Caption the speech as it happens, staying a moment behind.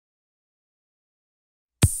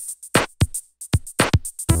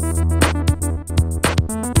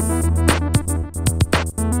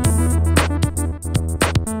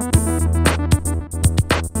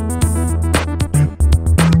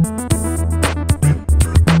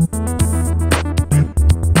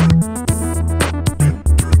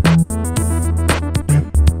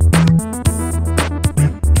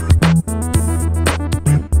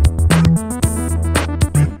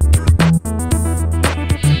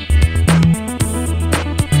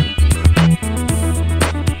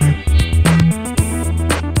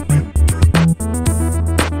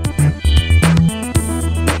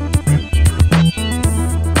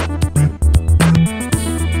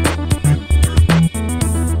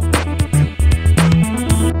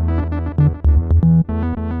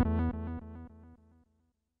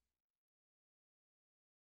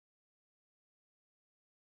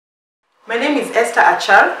Esther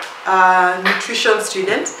Achar, a nutrition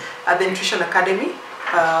student at the Nutrition Academy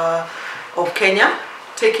of Kenya,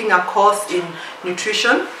 taking a course in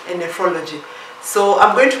nutrition and nephrology. So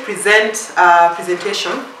I'm going to present a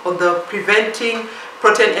presentation on the preventing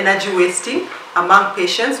protein energy wasting among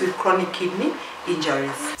patients with chronic kidney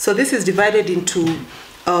injuries. So this is divided into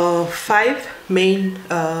 5 main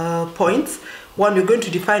points. One, we're going to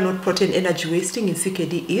define what protein energy wasting in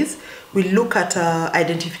CKD is. We'll look at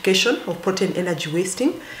identification of protein energy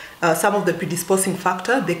wasting, some of the predisposing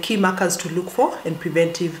factors, the key markers to look for, and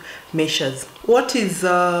preventive measures. What is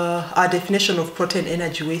our definition of protein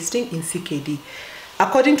energy wasting in CKD?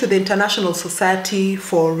 According to the International Society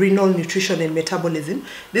for Renal, Nutrition and Metabolism,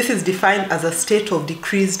 this is defined as a state of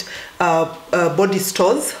decreased body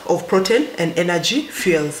stores of protein and energy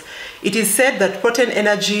fuels. It is said that protein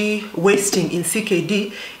energy wasting in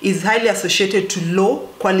CKD is highly associated to low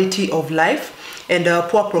quality of life and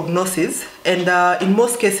poor prognosis, and in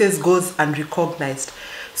most cases goes unrecognized.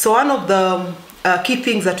 So one of the key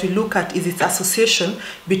things that we look at is its association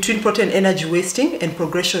between protein energy wasting and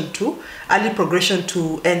early progression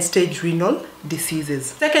to end-stage renal diseases.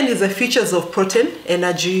 Second is the features of protein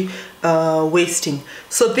energy wasting.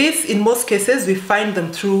 So this, in most cases, we find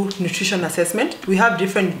them through nutrition assessment. We have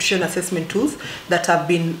different nutrition assessment tools that have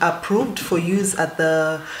been approved for use at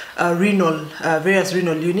the various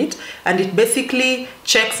renal unit, and it basically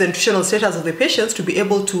checks the nutritional status of the patients to be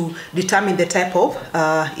able to determine the type of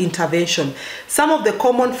intervention. Some of the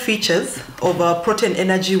common features of protein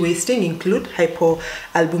energy wasting include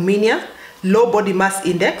hypoalbuminemia, low body mass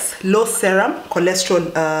index, low serum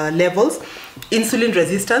cholesterol levels. Insulin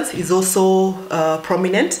resistance is also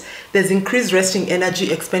prominent. There's increased resting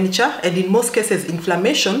energy expenditure, and in most cases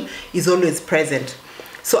inflammation is always present.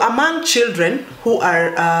 So among children who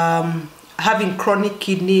are having chronic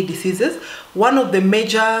kidney diseases, one of the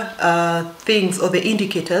major things or the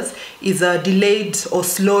indicators is a delayed or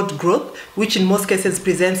slowed growth, which in most cases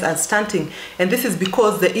presents as stunting. And this is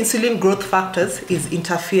because the insulin growth factors is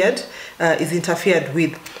interfered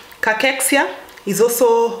with. Cachexia is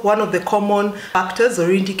also one of the common factors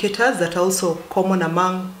or indicators that are also common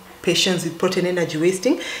among patients with protein energy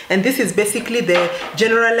wasting. And this is basically the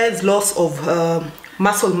generalized loss of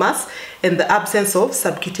muscle mass and the absence of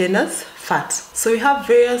subcutaneous fat. So we have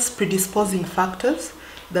various predisposing factors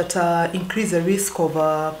that increase the risk of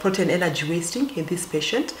protein energy wasting in this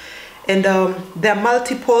patient. And there are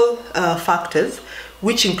multiple factors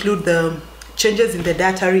which include the changes in the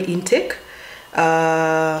dietary intake,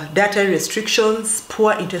 dietary restrictions,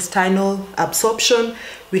 poor intestinal absorption.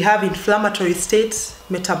 We have inflammatory states,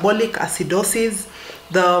 metabolic acidosis,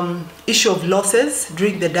 the issue of losses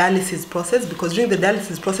during the dialysis process, because during the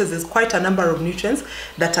dialysis process there's quite a number of nutrients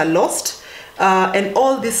that are lost, and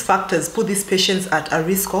all these factors put these patients at a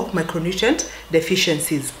risk of micronutrient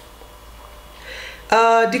deficiencies.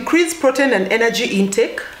 Decreased protein and energy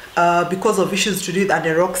intake because of issues to do with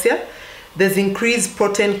anorexia. There's increased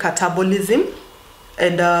protein catabolism,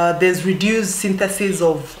 and there's reduced synthesis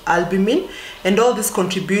of albumin, and all this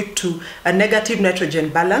contribute to a negative nitrogen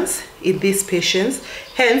balance in these patients,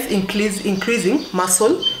 hence increasing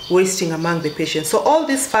muscle wasting among the patients. So all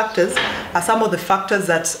these factors are some of the factors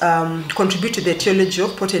that contribute to the etiology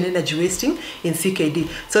of protein energy wasting in CKD.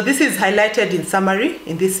 So this is highlighted in summary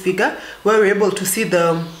in this figure, where we're able to see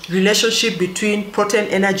the relationship between protein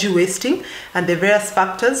energy wasting and the various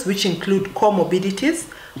factors, which include comorbidities,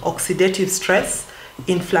 oxidative stress,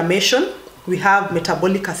 inflammation. We have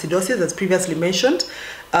metabolic acidosis, as previously mentioned,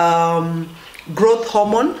 growth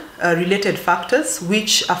hormone related factors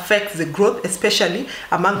which affect the growth, especially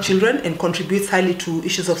among children, and contributes highly to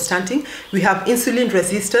issues of stunting. We have insulin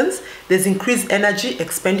resistance, there's increased energy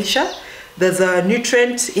expenditure, there's a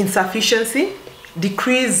nutrient insufficiency,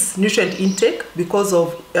 decreased nutrient intake because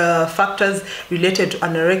of factors related to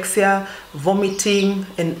anorexia, vomiting,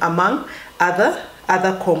 and among other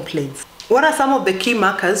complaints. What are some of the key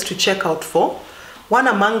markers to check out for? One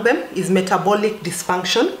among them is metabolic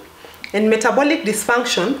dysfunction. And metabolic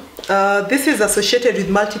dysfunction, this is associated with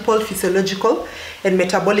multiple physiological and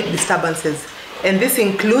metabolic disturbances. And this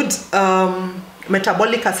includes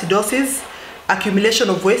metabolic acidosis, accumulation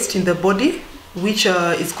of waste in the body, which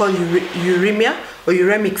is called uremia or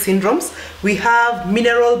uremic syndromes. We have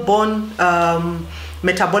mineral-borne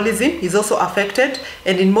metabolism is also affected,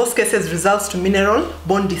 and in most cases results to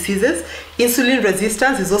mineral-borne diseases. Insulin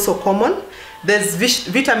resistance is also common. There's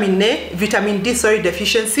vitamin D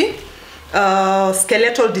deficiency,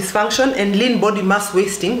 skeletal dysfunction, and lean body mass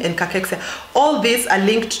wasting and cachexia. All these are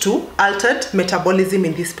linked to altered metabolism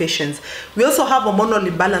in these patients. We also have hormonal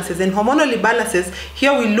imbalances, and hormonal imbalances,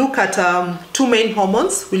 here we look at two main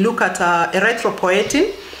hormones. We look at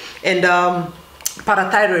erythropoietin and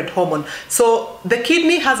parathyroid hormone. So the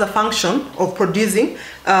kidney has a function of producing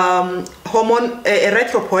hormone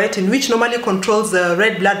erythropoietin, which normally controls the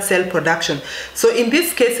red blood cell production. So in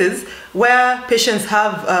these cases where patients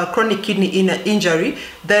have chronic kidney injury,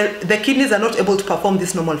 the kidneys are not able to perform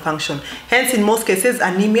this normal function. Hence, in most cases,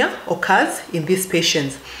 anemia occurs in these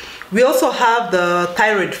patients. We also have the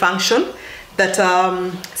thyroid function, that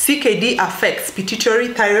CKD affects pituitary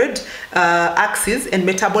thyroid axis and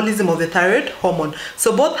metabolism of the thyroid hormone.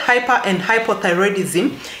 So both hyper and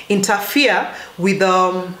hypothyroidism interfere with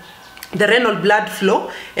the renal blood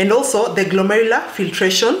flow and also the glomerular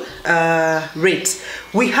filtration rate.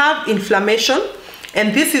 We have inflammation,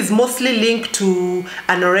 and this is mostly linked to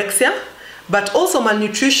anorexia, but also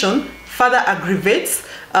malnutrition further aggravates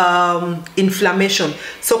inflammation.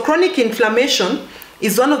 So chronic inflammation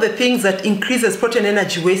is one of the things that increases protein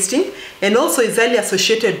energy wasting and also is highly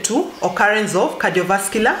associated to occurrence of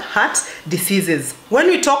cardiovascular heart diseases. When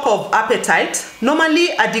we talk of appetite, normally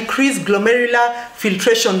a decreased glomerular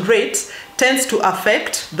filtration rate tends to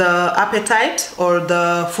affect the appetite or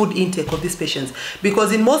the food intake of these patients,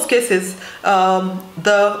 because in most cases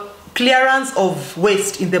the clearance of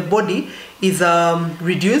waste in the body is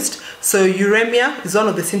reduced. So uremia is one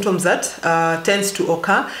of the symptoms that tends to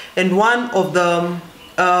occur, and one of the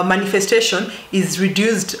manifestation is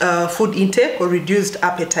reduced food intake or reduced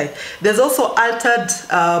appetite. There's also altered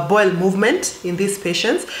bowel movement in these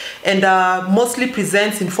patients, and mostly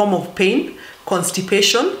presents in form of pain,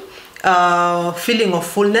 constipation, feeling of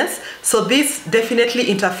fullness. So this definitely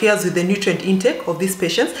interferes with the nutrient intake of these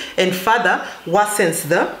patients and further worsens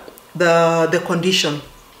the condition.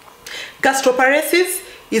 Gastroparesis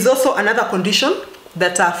is also another condition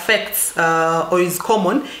that affects or is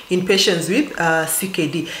common in patients with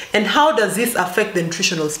CKD. And how does this affect the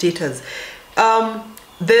nutritional status?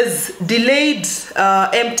 There's delayed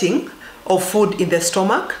emptying of food in the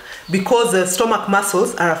stomach because the stomach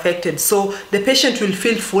muscles are affected. So the patient will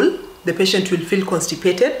feel full, the patient will feel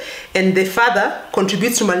constipated, and they further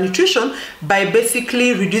contributes to malnutrition by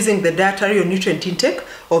basically reducing the dietary or nutrient intake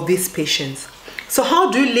of these patients. So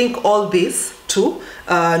how do you link all this to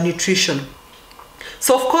nutrition?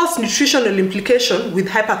 So of course, nutritional implication with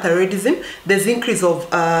hyperthyroidism, there's increase of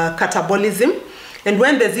catabolism. And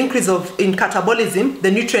when there's increase in catabolism, the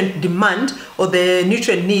nutrient demand or the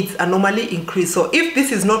nutrient needs are normally increased. So if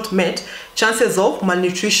this is not met, chances of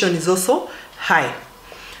malnutrition is also high.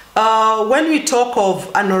 When we talk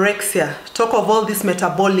of anorexia, talk of all these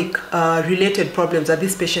metabolic related problems that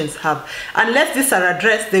these patients have, unless these are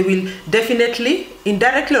addressed, they will definitely,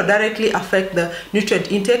 indirectly or directly affect the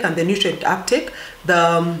nutrient intake and the nutrient uptake,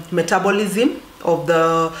 the metabolism of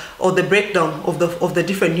the breakdown of the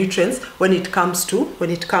different nutrients when it comes to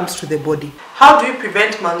the body. How do you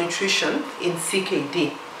prevent malnutrition in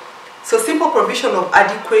CKD? So simple provision of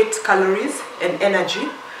adequate calories and energy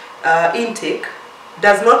intake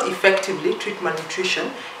does not effectively treat malnutrition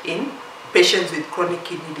in patients with chronic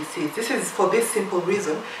kidney disease. This is for this simple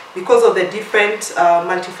reason, because of the different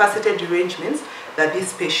multifaceted arrangements that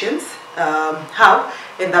these patients have,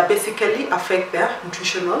 and that basically affect their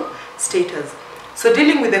nutritional status. So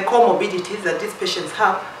dealing with the comorbidities that these patients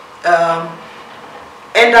have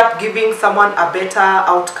end up giving someone a better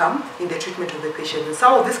outcome in the treatment of the patient. And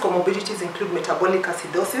some of these comorbidities include metabolic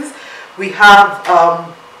acidosis. We have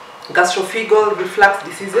gastroesophageal reflux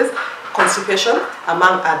diseases, constipation,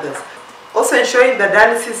 among others. Also ensuring that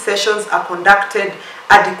dialysis sessions are conducted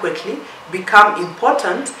adequately become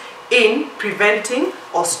important in preventing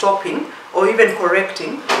or stopping or even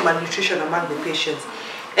correcting malnutrition among the patients.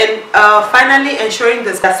 And finally, ensuring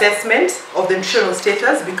the assessment of the nutritional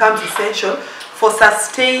status becomes essential for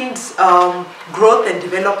sustained growth and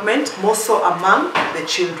development, more so among the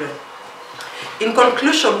children. In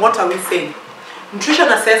conclusion, what are we saying? Nutrition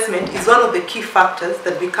assessment is one of the key factors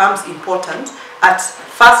that becomes important at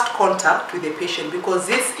first contact with the patient, because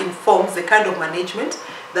this informs the kind of management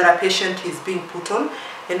that a patient is being put on,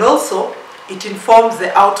 and also it informs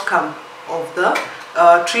the outcome of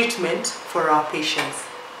the treatment for our patients.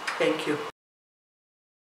 Thank you.